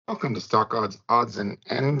Welcome to Stock Odds and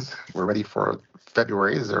Ends. We're ready for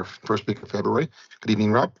February. This is our first week of February. Good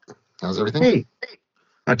evening, Rob. How's everything? Hey,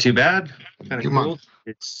 not too bad. Kind of New cool. month.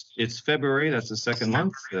 It's February. That's the second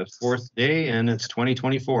month, the fourth day, and it's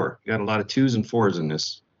 2024. We got a lot of twos and fours in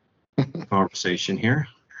this conversation here.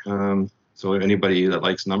 So anybody that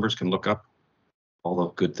likes numbers can look up all the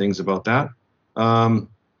good things about that.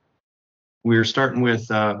 We're starting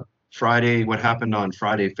with Friday. What happened on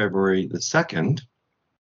Friday, February the 2nd?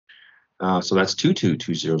 So that's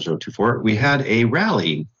 222024. We had a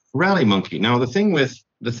rally monkey. Now the thing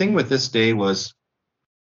with this day was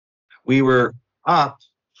we were up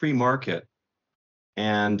pre-market,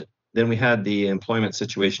 and then we had the employment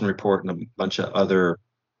situation report and a bunch of other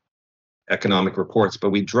economic reports,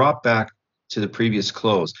 but we dropped back to the previous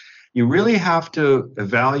close. You really have to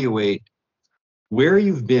evaluate where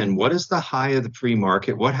you've been. What is the high of the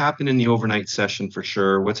pre-market? What happened in the overnight session for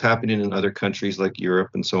sure? What's happening in other countries like Europe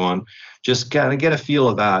and so on? Just kind of get a feel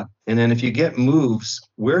of that. And then if you get moves,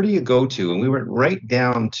 where do you go to? And we went right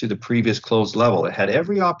down to the previous close level. It had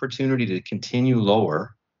every opportunity to continue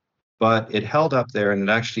lower, but it held up there and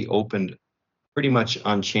it actually opened pretty much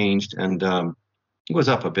unchanged. And it was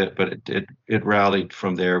up a bit, but it rallied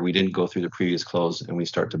from there. We didn't go through the previous close, and we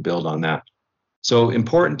start to build on that. So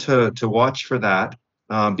important to watch for that,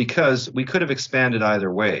 because we could have expanded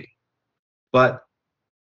either way. But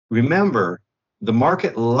remember, the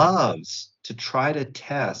market loves to try to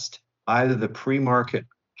test either the pre-market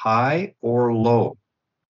high or low,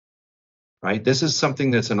 right? This is something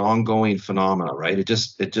that's an ongoing phenomena, right? It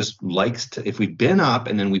just likes to, if we've been up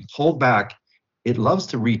and then we pull back, it loves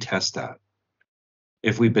to retest that.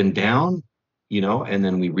 If we've been down, and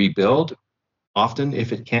then we rebuild, often,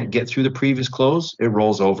 if it can't get through the previous close, it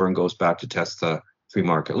rolls over and goes back to test the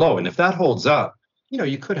pre-market low. And if that holds up,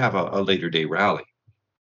 you could have a later day rally.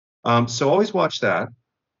 So always watch that.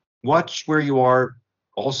 Watch where you are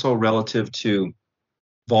also relative to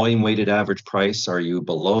volume weighted average price. Are you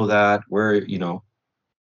below that? Where,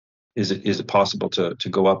 is it possible to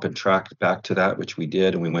go up and track back to that, which we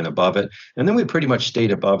did, and we went above it. And then we pretty much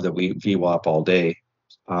stayed above the VWAP all day.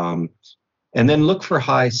 And then look for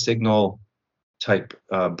high signal type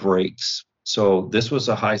breaks. So this was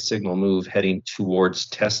a high signal move heading towards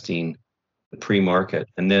testing the pre-market.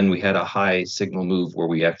 And then we had a high signal move where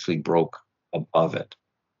we actually broke above it.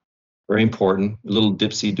 Very important. A little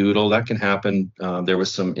dipsy doodle, that can happen. There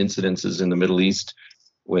was some incidences in the Middle East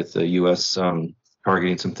with the U.S.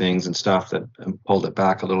 Targeting some things and stuff that pulled it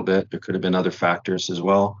back a little bit. There could have been other factors as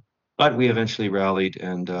well. But we eventually rallied,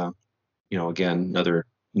 and again, another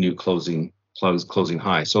new closing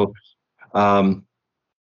high. So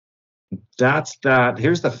that's that.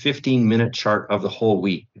 Here's the 15-minute chart of the whole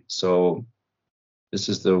week. So this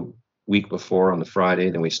is the week before on the Friday.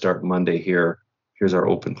 Then we start Monday here. Here's our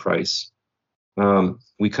open price.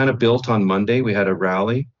 We kind of built on Monday. We had a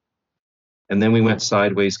rally, and then we went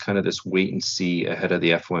sideways, kind of this wait and see ahead of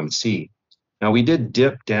the FOMC. Now we did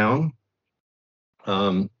dip down.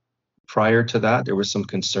 Prior to that, there were some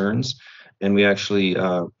concerns, and we actually,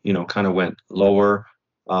 kind of went lower.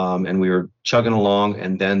 And we were chugging along,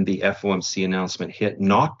 and then the FOMC announcement hit,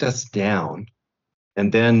 knocked us down. And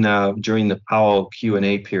then during the Powell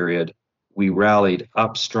Q&A period, we rallied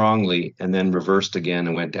up strongly and then reversed again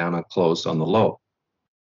and went down and closed on the low.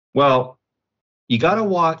 Well, you got to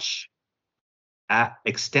watch at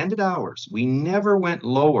extended hours. We never went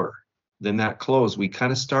lower than that close. We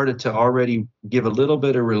kind of started to already give a little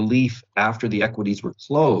bit of relief after the equities were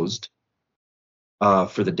closed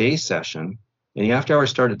for the day session. And the after hours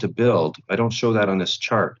started to build. I don't show that on this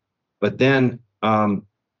chart. But then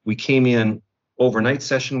we came in, overnight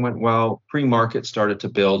session went well, pre-market started to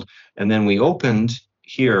build, and then we opened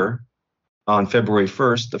here on February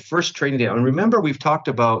 1st, the first trading day. And remember, we've talked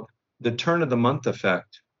about the turn of the month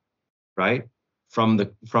effect, right? From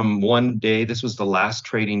one day, this was the last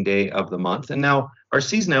trading day of the month. And now our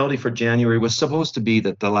seasonality for January was supposed to be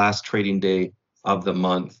that the last trading day of the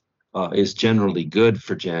month is generally good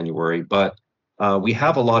for January, but we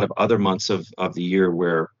have a lot of other months of the year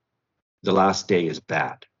where the last day is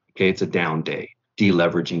bad. Okay, it's a down day,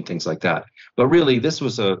 deleveraging, things like that. But really, this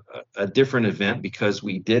was a different event because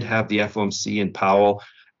we did have the FOMC and Powell,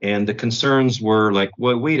 and the concerns were like,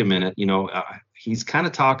 well, wait a minute, he's kind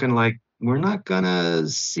of talking like we're not going to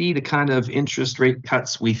see the kind of interest rate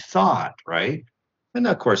cuts we thought, right? And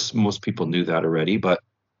of course, most people knew that already, but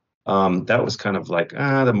that was kind of like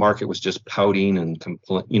the market was just pouting and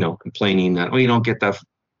complaining that you don't get that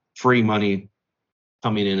free money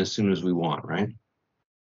coming in as soon as we want, right?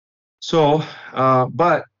 So,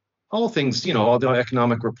 but all things, all the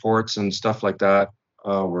economic reports and stuff like that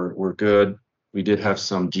were good. We did have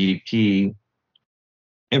some GDP.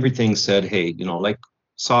 Everything said, hey, like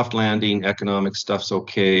soft landing, economic stuff's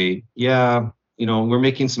okay. Yeah, we're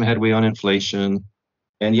making some headway on inflation.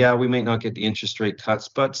 And yeah, we may not get the interest rate cuts,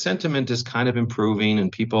 but sentiment is kind of improving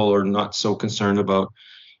and people are not so concerned about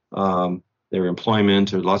their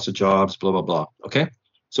employment or lots of jobs, blah, blah, blah. Okay.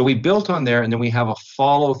 So we built on there and then we have a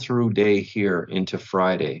follow through day here into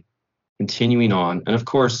Friday, continuing on. And of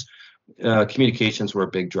course, communications were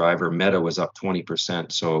a big driver. Meta was up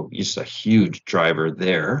 20%. So just a huge driver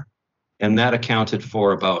there. And that accounted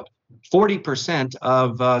for about 40%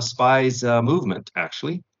 of SPY's movement,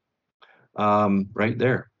 actually, right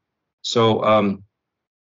there. So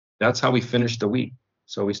that's how we finished the week.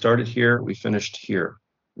 So we started here, we finished here.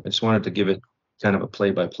 I just wanted to give it kind of a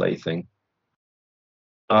play-by-play thing.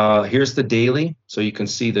 Here's the daily. So you can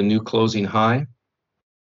see the new closing high.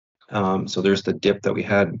 So there's the dip that we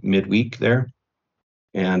had midweek there.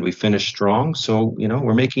 And we finished strong. So,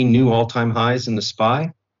 we're making new all-time highs in the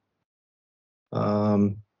SPY.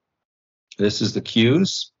 This is the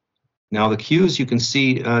Qs. Now the Qs you can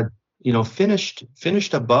see,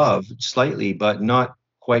 finished above slightly, but not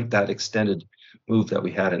quite that extended move that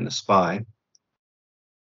we had in the SPY.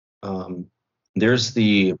 There's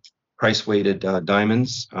the price-weighted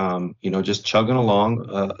diamonds, just chugging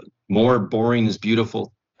along. More boring is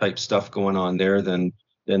beautiful type stuff going on there than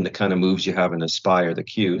the kind of moves you have in the SPY or the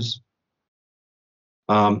Qs.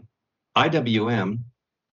 IWM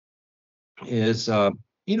is,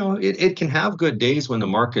 it can have good days when the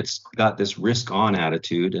market's got this risk-on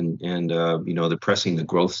attitude and they're pressing the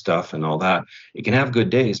growth stuff and all that. It can have good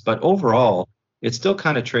days, but overall, it's still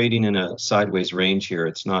kind of trading in a sideways range here.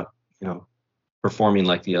 It's not, performing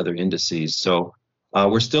like the other indices. So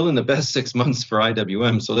we're still in the best 6 months for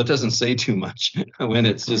IWM. So that doesn't say too much when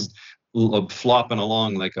it's just flopping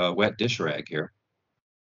along like a wet dish rag here.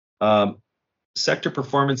 Sector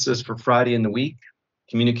performances for Friday in the week.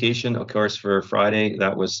 Communication, of course, for Friday,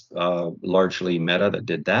 that was largely Meta that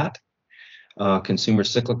did that. Consumer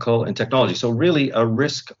cyclical and technology. So really a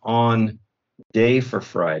risk on day for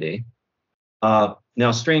Friday.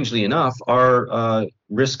 Now, strangely enough, our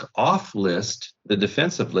risk off list, the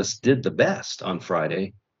defensive list, did the best on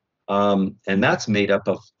Friday. And that's made up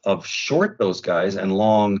of short those guys and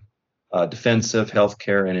long defensive,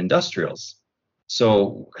 healthcare, and industrials.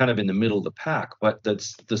 So kind of in the middle of the pack. But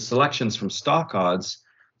the selections from stock odds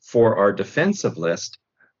for our defensive list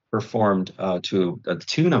performed to a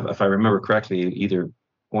tune of, if I remember correctly, either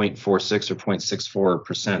 0.46 or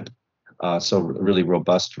 0.64%. So really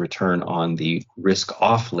robust return on the risk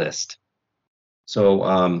off list.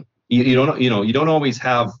 So you don't always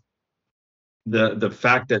have the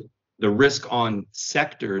fact that the risk on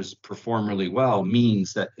sectors perform really well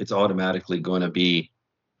means that it's automatically going to be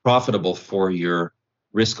profitable for your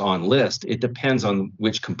risk on list. It depends on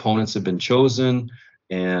which components have been chosen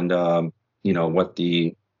and what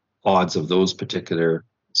the odds of those particular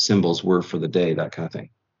symbols were for the day, that kind of thing.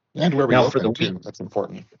 And where we open too, that's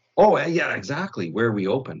important. Oh yeah, exactly. Where we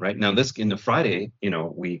open, right? Now this in the Friday,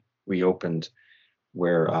 we opened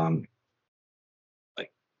where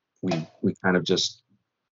we kind of just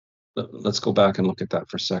let's go back and look at that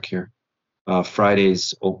for a sec here.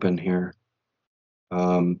 Friday's open here.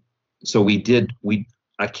 So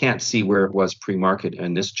I can't see where it was pre-market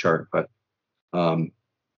in this chart, but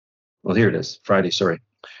well, here it is. Friday, sorry.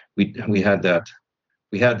 We had that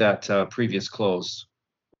previous close.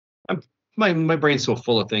 My brain's so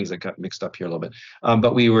full of things that got mixed up here a little bit.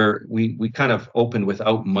 But we kind of opened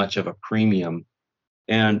without much of a premium.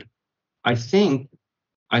 And I think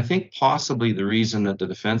possibly the reason that the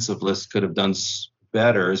defensive list could have done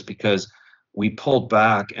better is because we pulled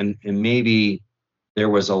back and maybe there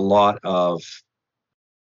was a lot of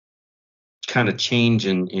kind of change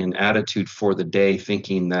in attitude for the day,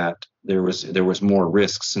 thinking that there was more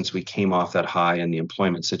risk since we came off that high and the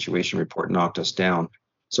employment situation report knocked us down.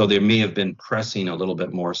 So there may have been pressing a little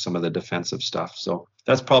bit more some of the defensive stuff. So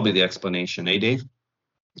that's probably the explanation, eh, Dave?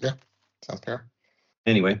 Yeah, sounds fair.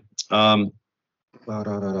 Anyway, where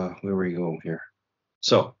we go here?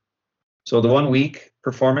 So the 1 week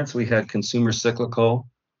performance, we had consumer cyclical,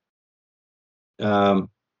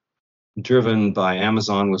 driven by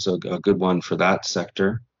Amazon was a good one for that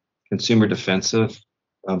sector. Consumer defensive.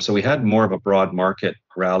 So we had more of a broad market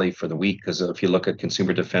rally for the week because if you look at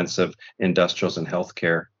consumer defensive, industrials, and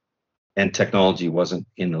healthcare, and technology wasn't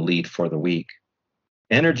in the lead for the week.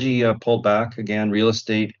 Energy pulled back again. Real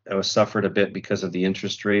estate suffered a bit because of the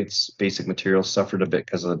interest rates. Basic materials suffered a bit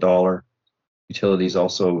because of the dollar. Utilities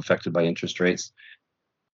also affected by interest rates.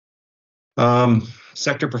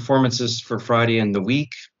 Sector performances for Friday and the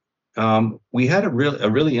week. We had a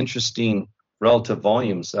really interesting relative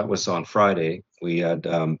volumes, that was on Friday. We had,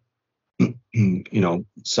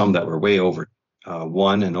 some that were way over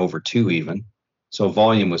 1 and over 2 even. So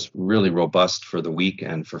volume was really robust for the week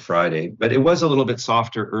and for Friday, but it was a little bit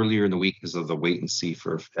softer earlier in the week because of the wait and see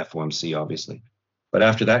for FOMC, obviously. But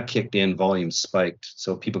after that kicked in, volume spiked.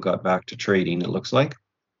 So people got back to trading, it looks like.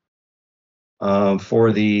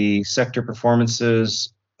 For the sector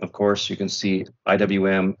performances, of course, you can see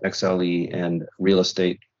IWM, XLE, and real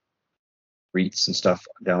estate REITs and stuff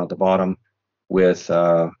down at the bottom, with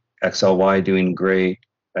XLY doing great,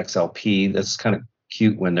 XLP, that's kind of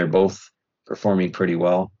cute when they're both performing pretty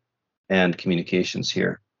well, and communications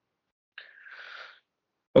here.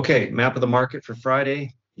 Okay, map of the market for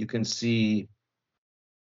Friday. You can see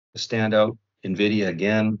the standout, NVIDIA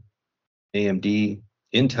again, AMD,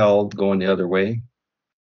 Intel going the other way.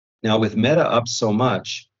 Now with Meta up so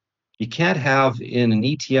much, you can't have in an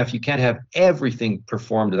ETF, you can't have everything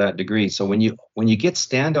perform to that degree. So when you get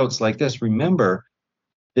standouts like this, remember,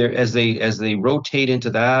 as they rotate into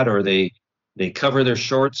that, or they cover their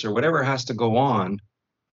shorts or whatever has to go on,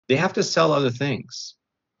 they have to sell other things,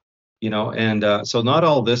 and so not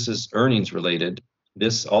all this is earnings related.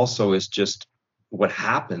 This also is just what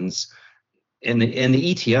happens, and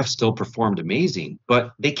the ETF still performed amazing,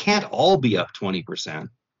 but they can't all be up 20%.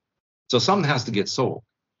 So something has to get sold,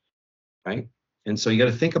 right? And so you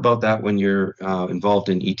got to think about that when you're involved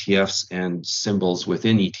in ETFs and symbols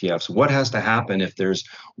within ETFs. What has to happen if there's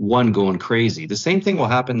one going crazy? The same thing will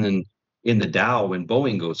happen in the Dow when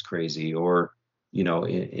Boeing goes crazy, or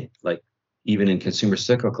like even in consumer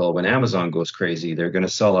cyclical, when Amazon goes crazy, they're going to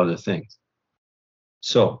sell other things.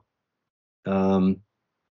 So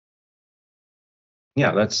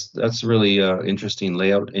yeah, that's really interesting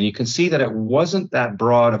layout, and you can see that it wasn't that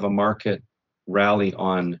broad of a market rally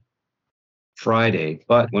on Friday,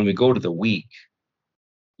 but when we go to the week,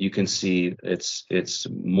 you can see it's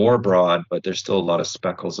more broad, but there's still a lot of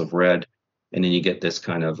speckles of red, and then you get this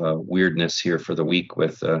kind of weirdness here for the week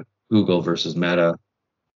with Google versus Meta,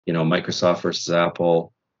 Microsoft versus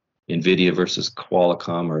Apple, NVIDIA versus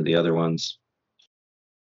Qualcomm, or the other ones,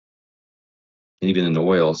 and even in the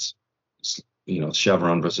oils,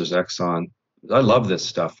 Chevron versus Exxon. I love this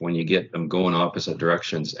stuff when you get them going opposite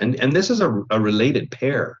directions, and this is a related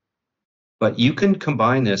pair. But you can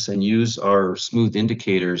combine this and use our smooth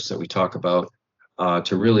indicators that we talk about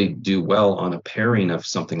to really do well on a pairing of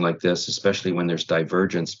something like this, especially when there's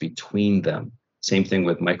divergence between them. Same thing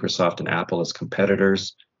with Microsoft and Apple as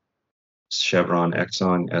competitors, Chevron,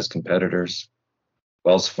 Exxon as competitors,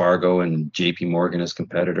 Wells Fargo and JP Morgan as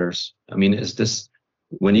competitors. I mean,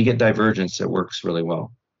 when you get divergence, it works really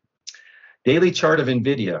well. Daily chart of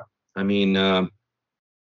NVIDIA. I mean, do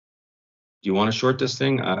you want to short this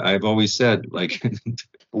thing? I've always said, like,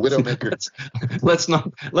 Widowmaker.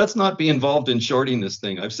 let's not be involved in shorting this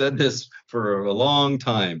thing. I've said this for a long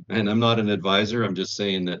time, and I'm not an advisor. I'm just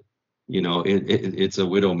saying that, it's a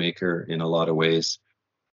widowmaker in a lot of ways.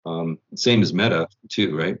 Same as Meta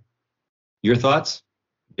too, right? Your thoughts,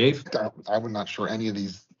 Dave? I'm not sure any of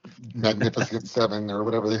these Magnificent Seven or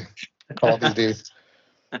whatever they call these days.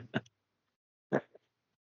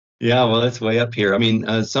 Yeah, well, it's way up here. I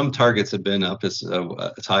mean, some targets have been up as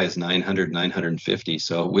high as 900, 950,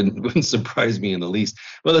 so it wouldn't surprise me in the least.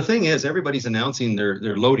 Well, the thing is, everybody's announcing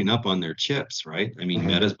they're loading up on their chips, right? I mean,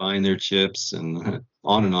 Meta's buying their chips, and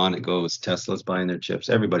on it goes. Tesla's buying their chips.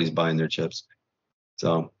 Everybody's buying their chips.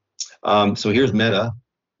 So here's Meta,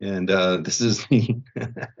 and this is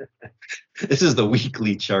this is the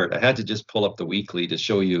weekly chart. I had to just pull up the weekly to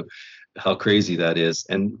show you how crazy that is,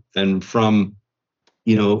 and from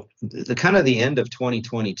the kind of the end of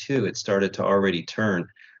 2022, it started to already turn.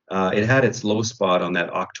 It had its low spot on that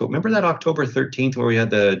October. Remember that October 13th where we had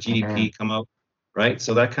the GDP come out, right?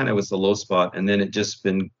 So that kind of was the low spot, and then it just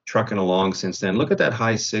been trucking along since then. Look at that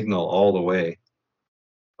high signal all the way.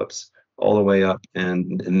 Oops. All the way up,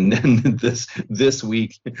 and then this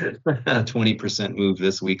week, 20% move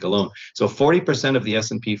this week alone. So 40% of the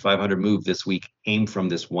S&P 500 move this week came from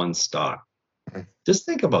this one stock. Just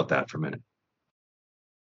think about that for a minute.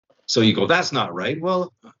 So you go, that's not right.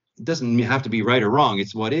 Well, it doesn't have to be right or wrong.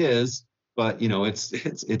 It's what is, but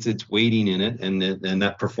it's weighting in it, and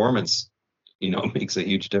that performance, makes a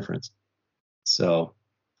huge difference. So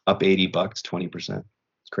up $80, 20%.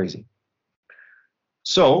 It's crazy.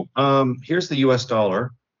 So here's the US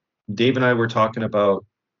dollar. Dave and I were talking about,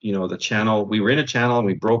 the channel. We were in a channel and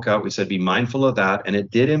we broke out. We said, be mindful of that. And it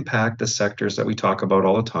did impact the sectors that we talk about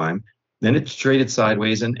all the time. Then it traded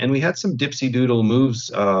sideways, and we had some dipsy doodle moves,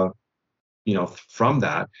 from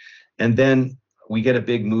that. And then we get a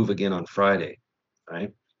big move again on Friday,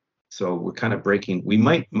 right? So we're kind of breaking. We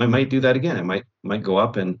might do that again. It might go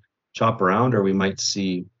up and chop around, or we might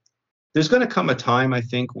see. There's going to come a time, I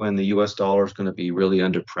think, when the U.S. dollar is going to be really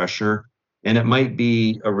under pressure, and it might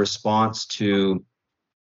be a response to,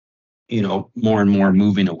 more and more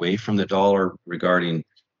moving away from the dollar regarding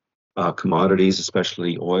commodities,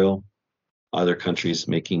 especially oil. Other countries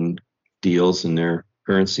making deals in their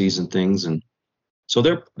currencies and things, and so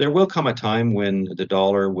there will come a time when the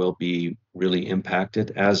dollar will be really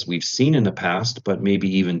impacted, as we've seen in the past, but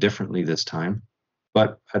maybe even differently this time.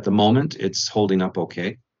 But at the moment, it's holding up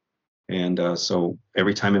okay. And so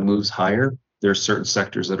every time it moves higher, there are certain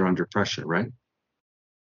sectors that are under pressure, right?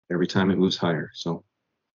 Every time it moves higher. So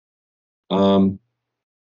let's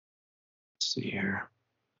see here.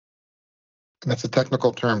 And that's a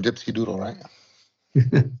technical term, dipsy doodle, right?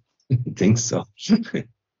 I think so.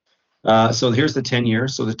 So here's the 10-year.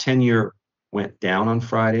 So the 10-year went down on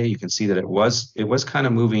Friday. You can see that it was kind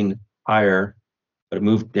of moving higher, but it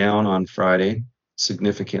moved down on Friday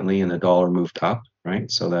significantly, and the dollar moved up, right?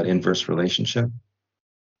 So that inverse relationship.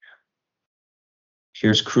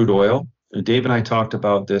 Here's crude oil. Dave and I talked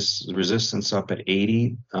about this resistance up at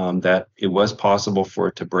 80, that it was possible for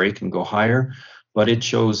it to break and go higher, but it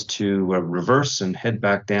chose to reverse and head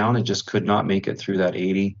back down. It just could not make it through that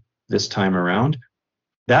 80 this time around.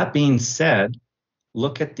 That being said,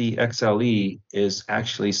 look at the XLE is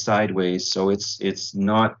actually sideways, so it's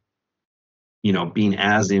not, being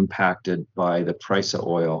as impacted by the price of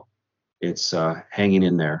oil. It's hanging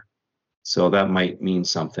in there. So that might mean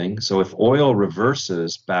something. So if oil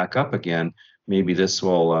reverses back up again, maybe this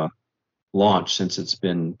will launch, since it's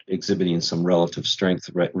been exhibiting some relative strength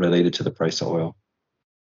related to the price of oil.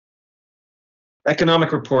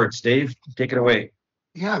 Economic reports, Dave, take it away.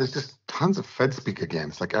 Yeah, there's just tons of Fed speak again.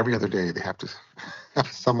 It's like every other day they have to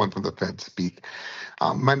have someone from the Fed speak.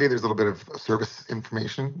 Monday, there's a little bit of service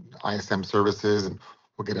information, ISM services, and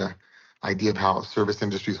we'll get an idea of how service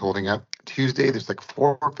industry is holding up. Tuesday, there's like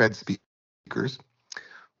 4 Fed speakers.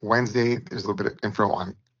 Wednesday, there's a little bit of info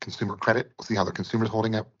on consumer credit. We'll see how the consumer's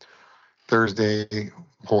holding up. Thursday,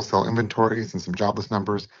 wholesale inventories and some jobless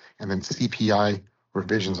numbers, and then CPI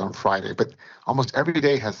revisions on Friday. But almost every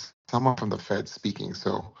day has someone from the Fed speaking.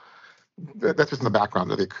 So that's just in the background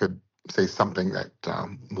that they could say something that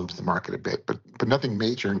moves the market a bit, but nothing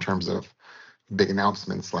major in terms of big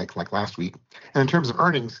announcements like last week. And in terms of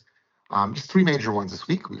earnings, just 3 major ones this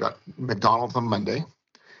week. We got McDonald's on Monday,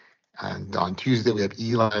 and on Tuesday we have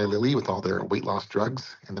Eli Lilly with all their weight loss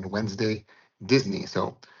drugs, and then Wednesday Disney.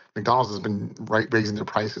 So McDonald's has been raising their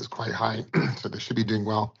prices quite high, so they should be doing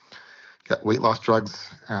well. Got weight loss drugs,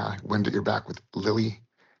 wind at your back with Lilly,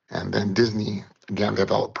 and then Disney, again, they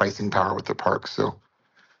have all pricing power with the parks. So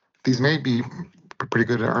these may be pretty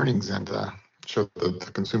good earnings and show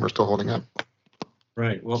the consumer still holding up.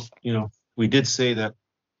 Right. Well, we did say that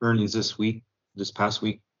earnings this past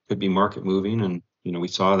week, could be market moving, and we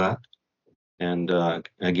saw that. And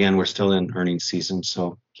again, we're still in earnings season,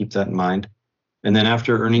 so keep that in mind. And then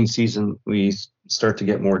after earnings season, we start to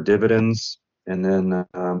get more dividends, and then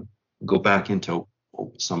go back into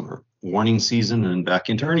some warning season and back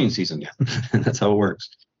into earnings season. And that's how it works.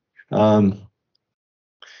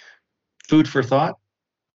 Food for thought.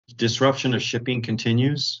 Disruption of shipping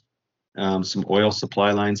continues. Some oil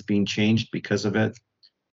supply lines being changed because of it.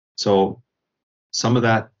 So some of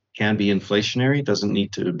that can be inflationary, doesn't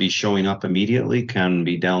need to be showing up immediately, can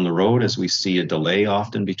be down the road, as we see a delay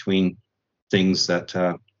often between things that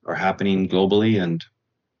are happening globally and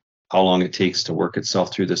how long it takes to work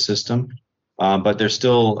itself through the system. But there's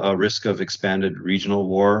still a risk of expanded regional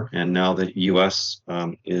war, and now the U.S.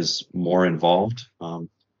 Is more involved.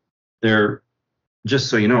 There, just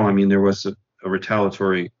so you know, there was a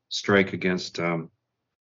retaliatory strike against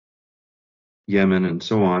Yemen and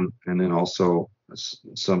so on, and then also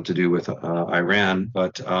some to do with Iran,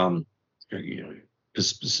 but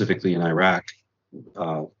specifically in Iraq,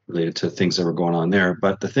 related to things that were going on there.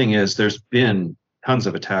 But the thing is, there's been tons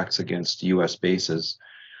of attacks against U.S. bases,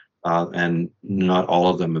 and not all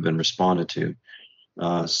of them have been responded to.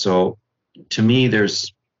 So to me,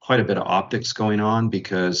 there's quite a bit of optics going on,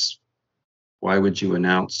 because why would you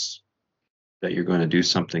announce that you're going to do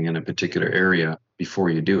something in a particular area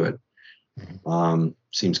before you do it?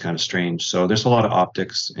 Seems kind of strange. So there's a lot of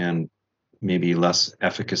optics and maybe less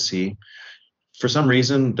efficacy. For some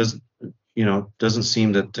reason, doesn't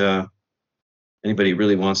seem that anybody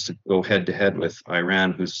really wants to go head to head with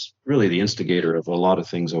Iran, who's really the instigator of a lot of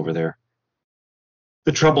things over there,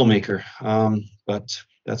 the troublemaker. But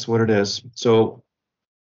that's what it is. So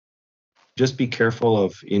just be careful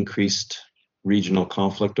of increased regional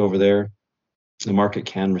conflict over there. The market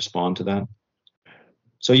can respond to that.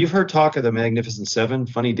 So you've heard talk of the Magnificent Seven.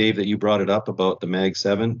 Funny, Dave, that you brought it up about the Mag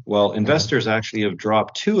Seven. Well, investors actually have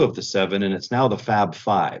dropped two of the seven, and it's now the Fab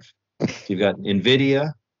Five. So you've got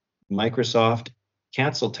Nvidia, Microsoft,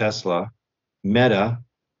 canceled Tesla, Meta,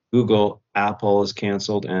 Google, Apple is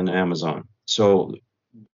canceled, and Amazon. So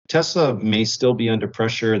Tesla may still be under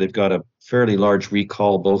pressure. They've got a fairly large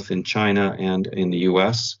recall both in China and in the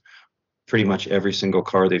US. Pretty much every single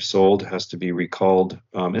car they've sold has to be recalled,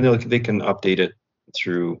 and they can update it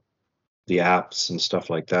through the apps and stuff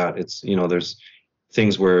like that. It's, there's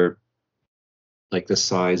things where, like, the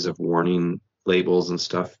size of warning labels and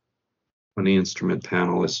stuff on the instrument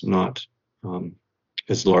panel is not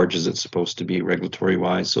as large as it's supposed to be regulatory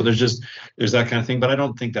wise. So there's that kind of thing, but I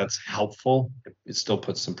don't think that's helpful. It still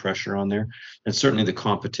puts some pressure on there. And certainly the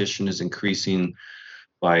competition is increasing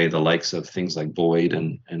by the likes of things like Boyd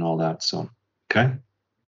and all that. So, okay.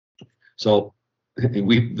 So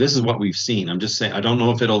this is what we've seen. I'm just saying, I don't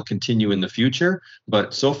know if it'll continue in the future,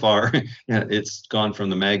 but so far it's gone from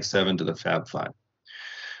the Mag 7 to the Fab 5.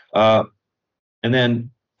 And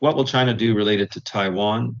then what will China do related to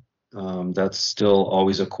Taiwan? That's still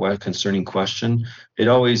always a concerning question. It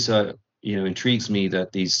always intrigues me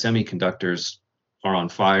that these semiconductors are on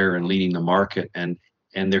fire and leading the market, and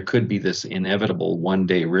there could be this inevitable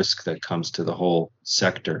one-day risk that comes to the whole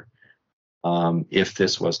sector if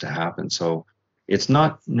this was to happen. So it's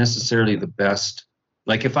not necessarily the best.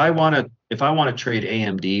 Like, if I want to trade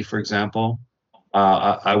AMD, for example,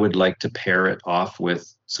 I would like to pair it off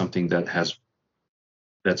with something that's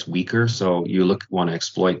weaker. So you want to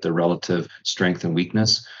exploit the relative strength and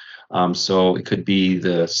weakness. So it could be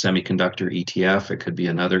the semiconductor ETF. It could be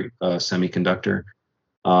another semiconductor.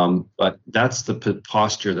 But that's the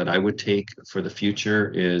posture that I would take for the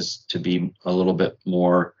future, is to be a little bit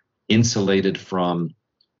more insulated from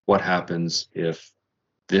what happens if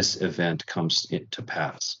this event comes to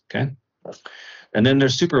pass. Okay. And then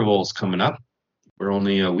there's Super Bowls coming up. We're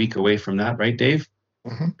only a week away from that, right, Dave?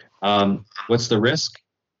 Mm-hmm. What's the risk?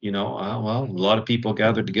 Well, a lot of people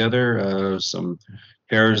gathered together, some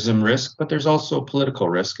terrorism risk, but there's also political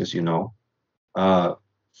risk, as you know,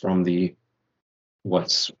 from the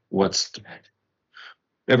what's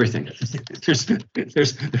everything.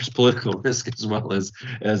 there's political risk as well as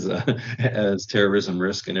terrorism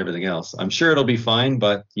risk and everything else. I'm sure it'll be fine,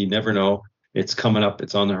 but you never know. It's coming up.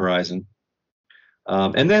 It's on the horizon.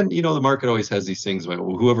 And then, the market always has these things like,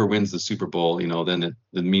 well, whoever wins the Super Bowl, then it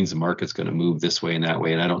means the market's going to move this way and that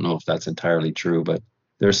way. And I don't know if that's entirely true, but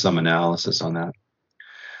there's some analysis on that.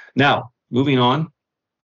 Now, moving on.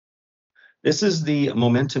 This is the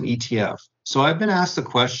Momentum ETF. So I've been asked the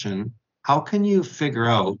question, how can you figure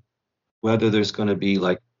out whether there's going to be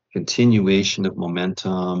like continuation of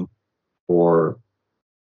momentum or,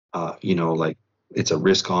 like it's a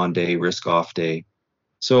risk on day, risk off day?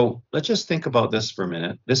 So let's just think about this for a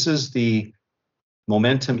minute. This is the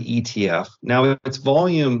Momentum ETF. Now, its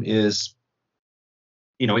volume is,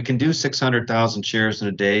 it can do 600,000 shares in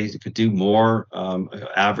a day. It could do more.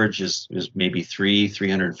 Average is maybe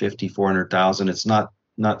 350, 400,000. It's not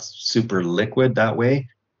super liquid that way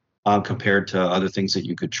compared to other things that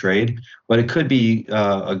you could trade, but it could be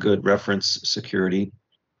a good reference security.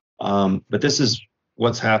 But this is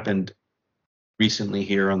what's happened recently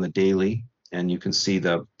here on the daily. And you can see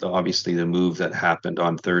obviously the move that happened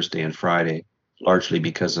on Thursday and Friday, largely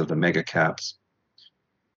because of the mega caps,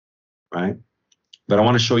 right? But I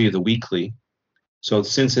want to show you the weekly. So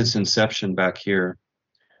since its inception back here,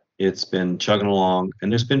 it's been chugging along,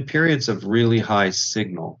 and there's been periods of really high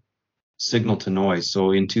signal to noise.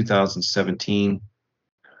 So in 2017,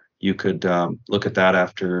 you could look at that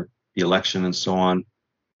after the election and so on.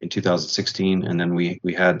 In 2016, and then we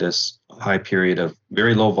had this high period of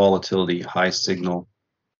very low volatility, high signal,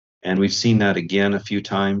 and we've seen that again a few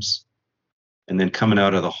times. And then coming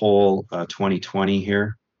out of the whole 2020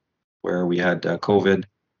 here, where we had COVID,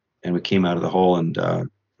 and we came out of the hole and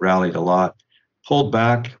rallied a lot, pulled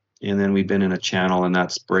back, and then we've been in a channel, and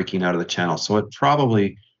that's breaking out of the channel. So it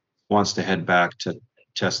probably wants to head back to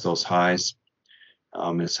test those highs.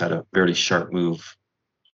 It's had a very sharp move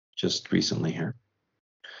just recently here.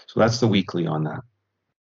 So that's the weekly on that.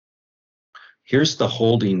 Here's the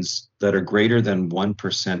holdings that are greater than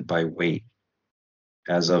 1% by weight.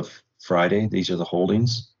 As of Friday, these are the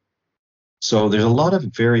holdings. So there's a lot of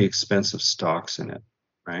very expensive stocks in it,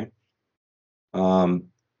 right?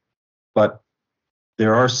 But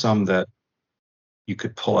there are some that you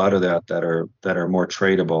could pull out of that are more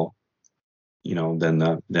tradable, than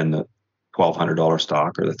the $1,200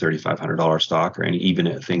 stock or the $3,500 stock, or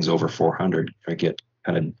even things over 400 get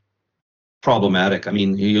kind of problematic. I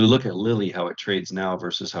mean, you look at Lilly, how it trades now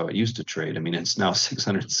versus how it used to trade. I mean, it's now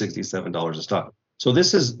 $667 a stock. So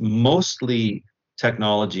this is mostly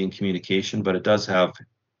technology and communication, but it does have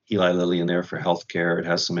Eli Lilly in there for healthcare. It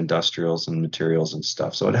has some industrials and materials and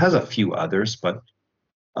stuff. So it has a few others, but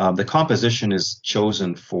the composition is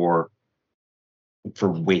chosen for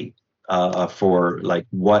weight, for like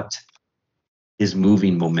what is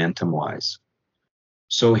moving momentum wise.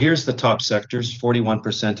 So here's the top sectors: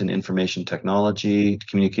 41% in information technology,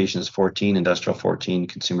 communications 14, industrial 14,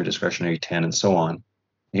 consumer discretionary 10, and so on.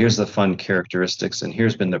 Here's the fund characteristics, and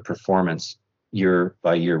here's been the performance year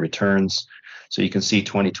by year returns. So you can see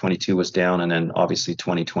 2022 was down, and then obviously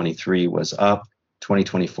 2023 was up.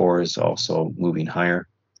 2024 is also moving higher.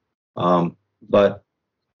 But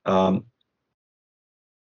by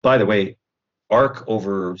the way, ARC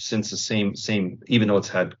over since the same, even though it's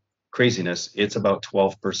had craziness, it's about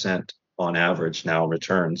 12% on average now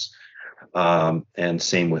returns. And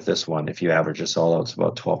same with this one. If you average this all out, it's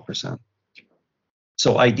about 12%.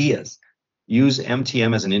 So ideas: use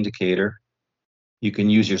MTM as an indicator. You can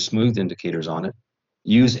use your smooth indicators on it.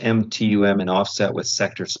 Use MTUM and offset with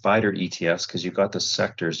sector spider ETFs, because you've got the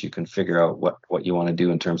sectors, you can figure out what you want to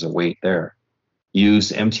do in terms of weight there.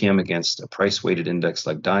 Use MTM against a price-weighted index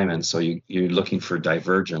like Diamond, so you're looking for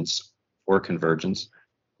divergence or convergence.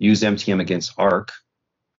 Use MTM against ARC.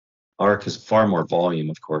 ARC is far more volume,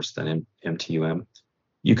 of course, than MTUM.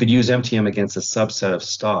 You could use MTM against a subset of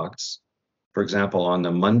stocks. For example, on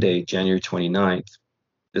the Monday, January 29th,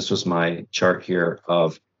 this was my chart here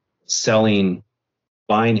of buying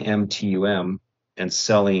MTUM and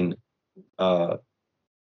selling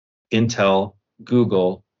Intel,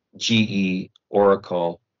 Google, GE,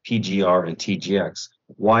 Oracle, PGR, and TGX.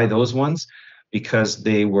 Why those ones? Because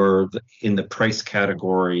they were in the price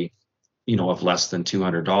category, of less than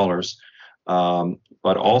 $200,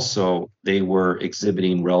 but also they were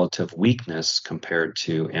exhibiting relative weakness compared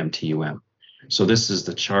to MTUM. So this is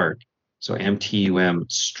the chart. So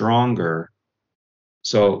MTUM stronger.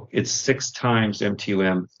 So it's 6 times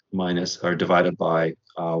MTUM minus or divided by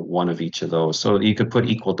 1 of each of those. So you could put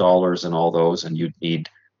equal dollars in all those, and you'd need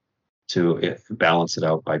to balance it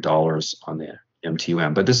out by dollars on the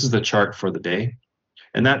MTUM. But this is the chart for the day.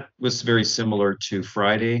 And that was very similar to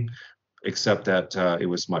Friday, except that it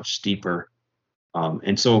was much steeper.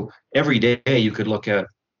 And so every day you could look at,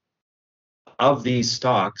 of these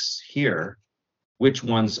stocks here, which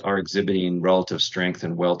ones are exhibiting relative strength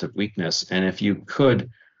and relative weakness. And if you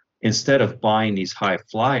could, instead of buying these high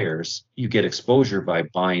flyers, you get exposure by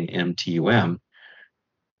buying MTUM.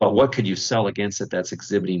 But what could you sell against it that's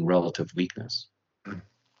exhibiting relative weakness?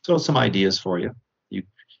 So some ideas for you.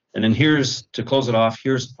 And then here's, to close it off,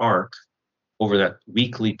 here's ARC over that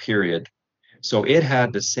weekly period. So it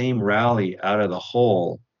had the same rally out of the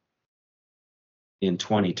hole in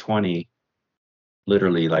 2020,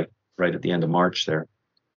 literally like right at the end of March there,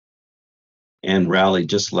 and rallied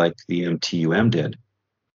just like the MTUM did.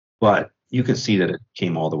 But you could see that it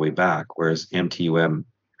came all the way back, whereas MTUM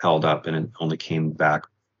held up and it only came back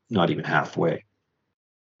not even halfway.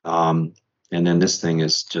 And then this thing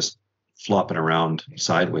is just flopping around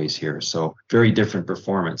sideways here. So very different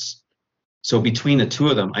performance. So between the two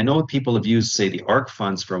of them, I know people have used, say, the ARC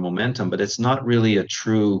funds for momentum, but it's not really a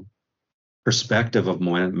true perspective of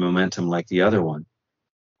momentum like the other one.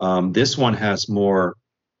 This one has more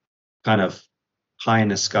kind of high in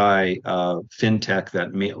the sky fintech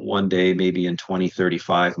that one day, maybe in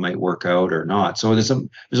 2035, might work out or not. So there's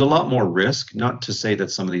a lot more risk. Not to say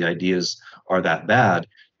that some of the ideas are that bad.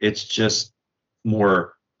 It's just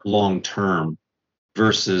more long term,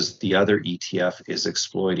 versus the other ETF is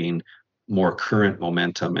exploiting more current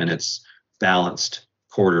momentum, and it's balanced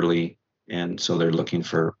quarterly. And so they're looking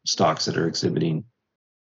for stocks that are exhibiting.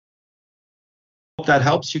 Hope that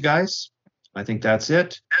helps you guys. I think that's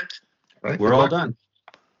it. Right, We're all done.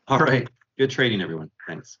 All right. Good trading, everyone.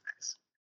 Thanks.